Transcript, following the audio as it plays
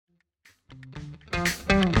Hello,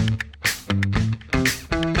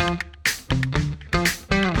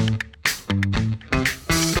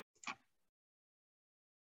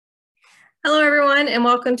 everyone, and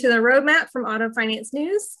welcome to the Roadmap from Auto Finance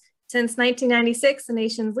News. Since 1996, the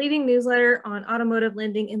nation's leading newsletter on automotive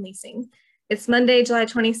lending and leasing. It's Monday, July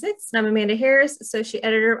 26th, and I'm Amanda Harris, Associate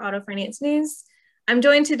Editor of Auto Finance News. I'm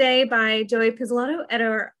joined today by Joey Pizzolato,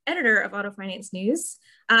 editor of Auto Finance News.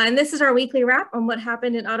 And this is our weekly wrap on what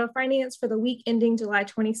happened in auto finance for the week ending July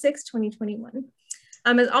 26, 2021.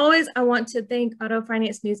 As always, I want to thank Auto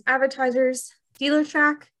Finance News advertisers,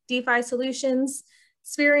 DealerTrack, DeFi Solutions,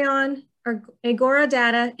 Spherion, Agora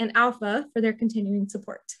Data, and Alpha for their continuing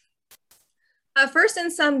support. First, in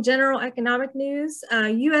some general economic news,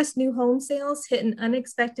 U.S. new home sales hit an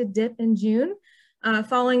unexpected dip in June,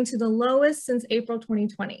 falling to the lowest since April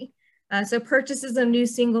 2020. So purchases of new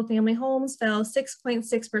single-family homes fell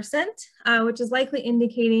 6.6%, which is likely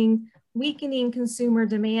indicating weakening consumer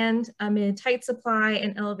demand amid tight supply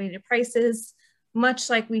and elevated prices, much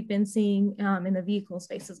like we've been seeing in the vehicle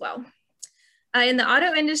space as well. In the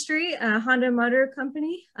auto industry, Honda Motor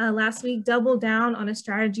Company last week doubled down on a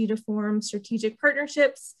strategy to form strategic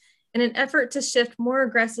partnerships in an effort to shift more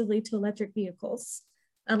aggressively to electric vehicles.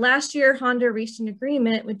 Last year, Honda reached an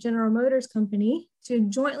agreement with General Motors Company to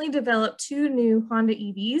jointly develop 2 new Honda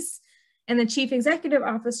EVs, and the chief executive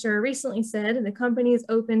officer recently said the company is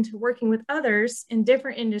open to working with others in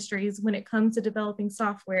different industries when it comes to developing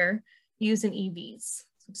software used in EVs.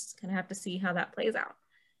 So just kind of have to see how that plays out.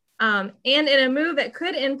 And in a move that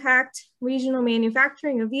could impact regional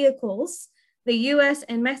manufacturing of vehicles, the US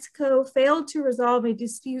and Mexico failed to resolve a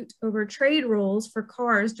dispute over trade rules for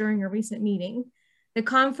cars during a recent meeting. The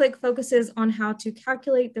conflict focuses on how to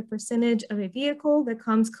calculate the percentage of a vehicle that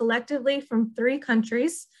comes collectively from 3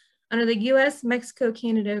 countries under the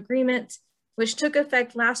US-Mexico-Canada Agreement, which took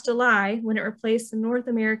effect last July when it replaced the North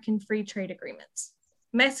American Free Trade Agreement.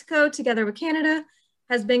 Mexico, together with Canada,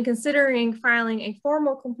 has been considering filing a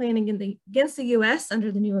formal complaint against the US under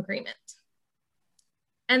the new agreement.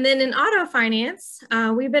 And then in auto finance,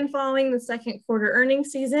 we've been following the second quarter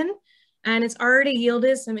earnings season, and it's already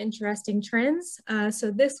yielded some interesting trends.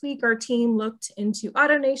 So this week, our team looked into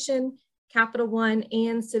AutoNation, Capital One,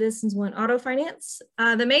 and Citizens One Auto Finance.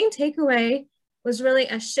 The main takeaway was really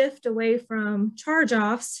a shift away from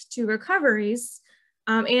charge-offs to recoveries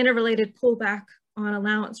and a related pullback on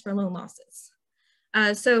allowance for loan losses.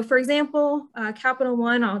 So for example, Capital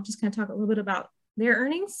One, I'll just kind of talk a little bit about their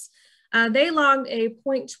earnings. They logged a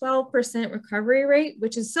 0.12% recovery rate,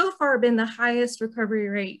 which has so far been the highest recovery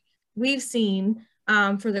rate we've seen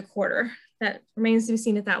for the quarter. That remains to be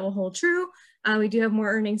seen if that will hold true. We do have more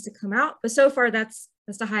earnings to come out, but so far that's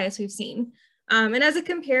the highest we've seen. And as a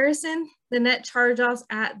comparison, the net charge-offs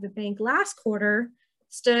at the bank last quarter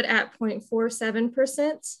stood at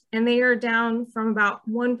 0.47%, and they are down from about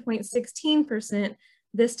 1.16%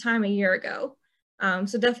 this time a year ago.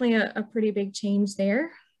 So definitely a pretty big change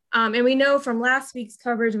there. And we know from last week's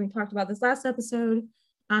coverage, and we talked about this last episode,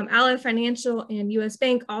 Ally Financial and US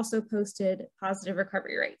Bank also posted positive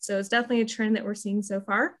recovery rates. So it's definitely a trend that we're seeing so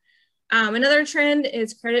far. Another trend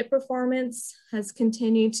is credit performance has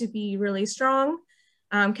continued to be really strong.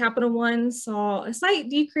 Capital One saw a slight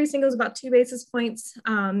decrease, I think it was about 2 basis points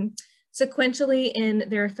sequentially in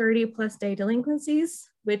their 30+ day delinquencies,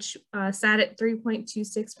 which sat at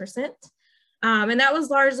 3.26%. And that was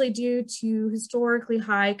largely due to historically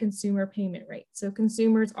high consumer payment rates. So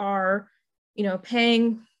consumers are,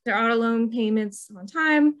 paying their auto loan payments on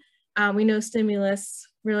time. We know stimulus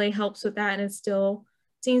really helps with that, and it still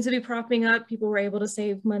seems to be propping up. People were able to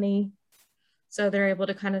save money, so they're able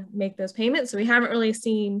to kind of make those payments. So we haven't really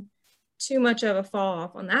seen too much of a fall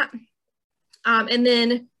off on that. And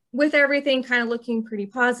then with everything kind of looking pretty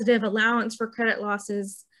positive, allowance for credit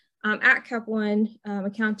losses at Cap One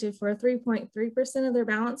accounted for 3.3% of their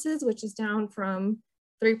balances, which is down from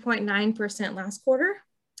 3.9% last quarter.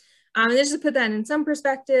 And just to put that in some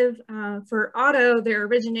perspective, for auto, their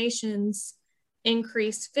originations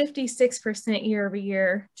increased 56% year over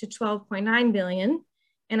year to 12.9 billion,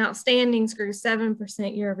 and outstandings grew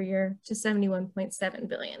 7% year over year to 71.7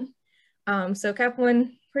 billion. So Cap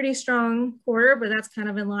One, pretty strong quarter, but that's kind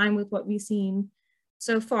of in line with what we've seen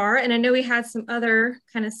so far. And I know we had some other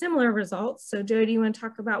kind of similar results. So Joe, do you want to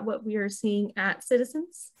talk about what we are seeing at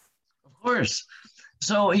Citizens? Of course.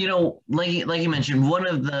 So, like you mentioned, one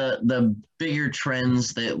of the bigger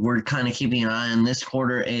trends that we're kind of keeping an eye on this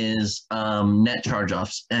quarter is net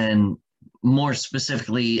charge-offs, and more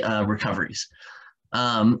specifically recoveries.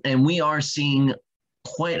 And we are seeing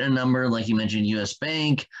quite a number, like you mentioned, US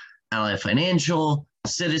Bank, Ally Financial,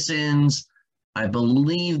 Citizens, I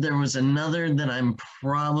believe there was another that I'm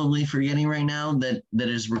probably forgetting right now that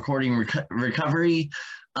is recording recovery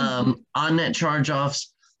on net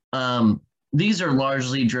charge-offs. These are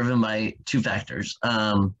largely driven by two factors.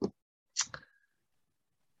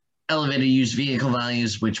 Elevated used vehicle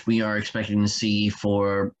values, which we are expecting to see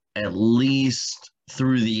for at least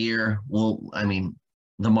through the year. I mean,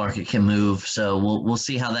 the market can move, so we'll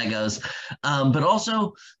see how that goes. But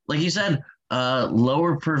also, like you said,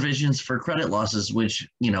 lower provisions for credit losses, which,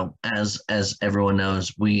 you know, as everyone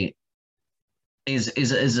knows,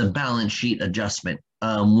 is a balance sheet adjustment,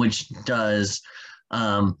 which does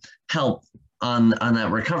help on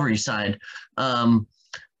that recovery side. But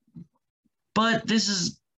this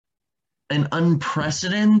is an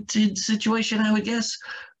unprecedented situation, I would guess,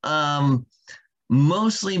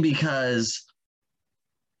 mostly because,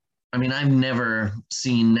 I mean, I've never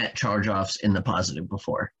seen net charge-offs in the positive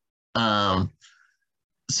before. So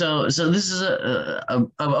this is a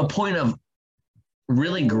point of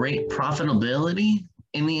really great profitability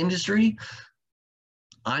in the industry.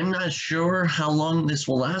 I'm not sure how long this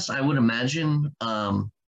will last. I would imagine,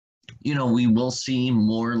 you know, we will see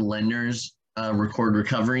more lenders record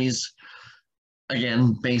recoveries,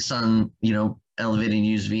 again, based on, you know, elevated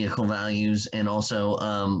used vehicle values, and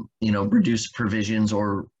also, you know, reduced provisions,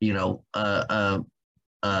 or, you know, a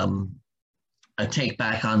take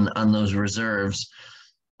back on those reserves.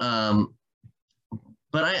 But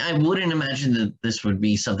I wouldn't imagine that this would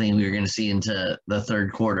be something we were going to see into the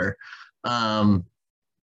third quarter.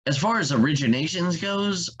 As far as originations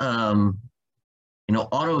goes, you know,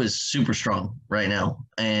 auto is super strong right now.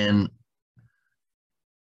 And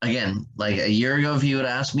again, like a year ago, if you would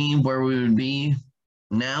ask me where we would be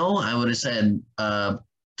now, I would have said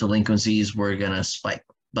delinquencies were going to spike,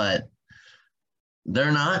 but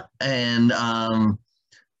they're not. And,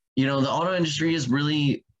 you know, the auto industry is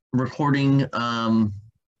really recording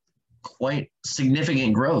quite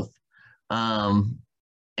significant growth.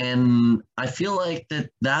 And I feel like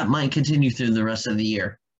that might continue through the rest of the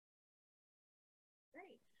year.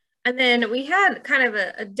 And then we had kind of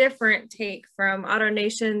a different take from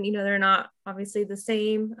AutoNation. You know, they're not obviously the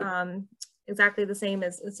same, exactly the same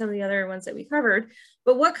as some of the other ones that we covered.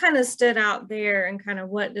 But what kind of stood out there, and kind of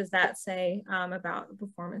what does that say about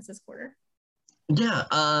performance this quarter? Yeah.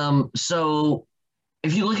 So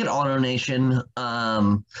if you look at AutoNation,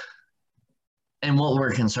 and what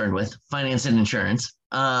we're concerned with, finance and insurance,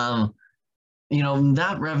 you know,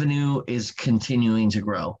 that revenue is continuing to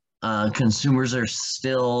grow. Consumers are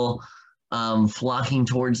still flocking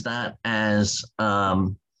towards that as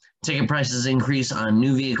ticket prices increase on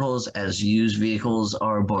new vehicles, as used vehicles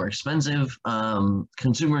are more expensive.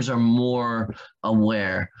 Consumers are more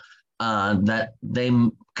aware that they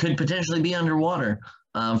could potentially be underwater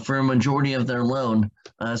for a majority of their loan.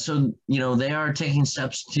 So, you know, they are taking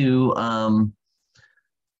steps to,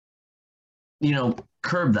 you know,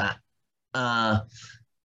 curb that.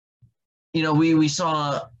 You know, we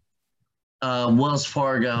saw Wells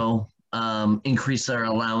Fargo increase their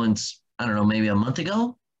allowance, I don't know, maybe a month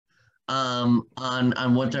ago, on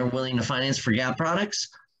what they're willing to finance for Gap products.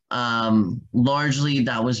 Largely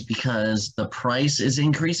that was because the price is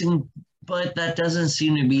increasing, but that doesn't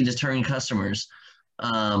seem to be deterring customers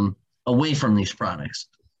away from these products.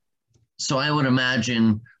 So I would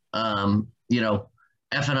imagine, you know,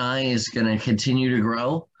 F&I is going to continue to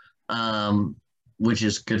grow, which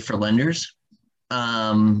is good for lenders.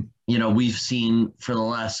 You know, we've seen for the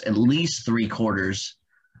last at least 3 quarters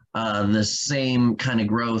the same kind of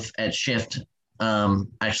growth at Shift,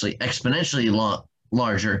 actually exponentially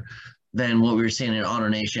larger than what we were seeing in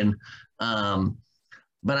AutoNation.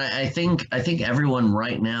 But I think everyone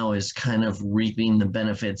right now is kind of reaping the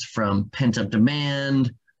benefits from pent-up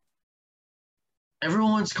demand.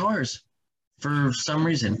 Everyone wants cars for some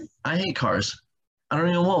reason. I hate cars. I don't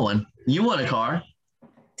even want one. You want a car? I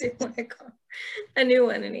do want a car. A new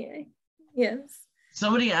one anyway. Yes.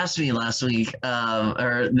 Somebody asked me last week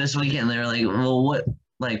or this weekend, they were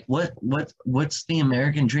like, well, what's the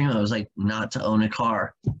American dream? I was like, not to own a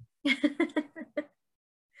car.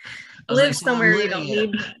 Live somewhere you don't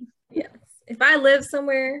need one. Yes. If I live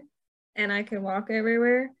somewhere and I could walk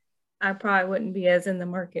everywhere, I probably wouldn't be as in the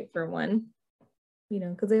market for one. You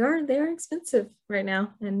know, because they are expensive right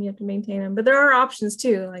now, and you have to maintain them. But there are options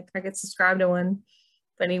too. Like I could subscribe to one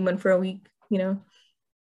if I need one for a week. You know,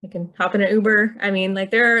 I can hop in an Uber. I mean, like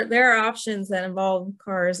there are options that involve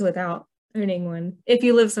cars without owning one. If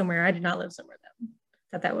you live somewhere, I did not live somewhere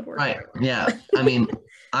that would work. Right. Yeah. I mean,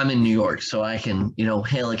 I'm in New York, so I can, you know,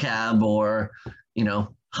 hail a cab or, you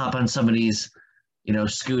know, hop on somebody's, you know,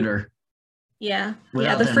 scooter. Yeah.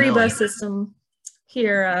 Yeah. The free bus system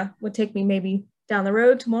here would take me maybe down the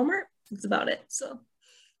road to Walmart. That's about it. So,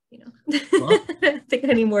 well, I think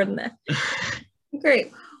I need more than that.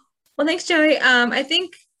 Great. Well, thanks, Joey. I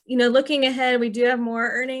think, looking ahead, we do have more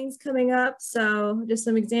earnings coming up. So just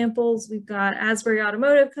some examples. We've got Asbury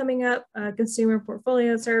Automotive coming up, Consumer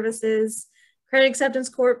Portfolio Services, Credit Acceptance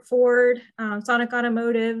Corp, Ford, Sonic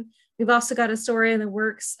Automotive. We've also got a story in the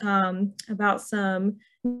works about some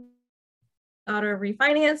auto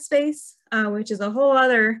refinance space, which is a whole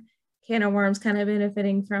other can of worms, kind of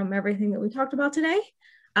benefiting from everything that we talked about today.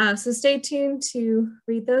 So stay tuned to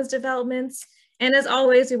read those developments. And as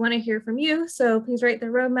always, we want to hear from you. So please write the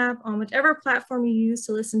roadmap on whichever platform you use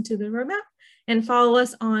to listen to the roadmap, and follow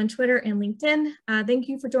us on Twitter and LinkedIn. Thank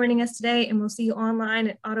you for joining us today, and we'll see you online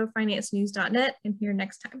at autofinancenews.net and here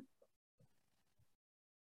next time.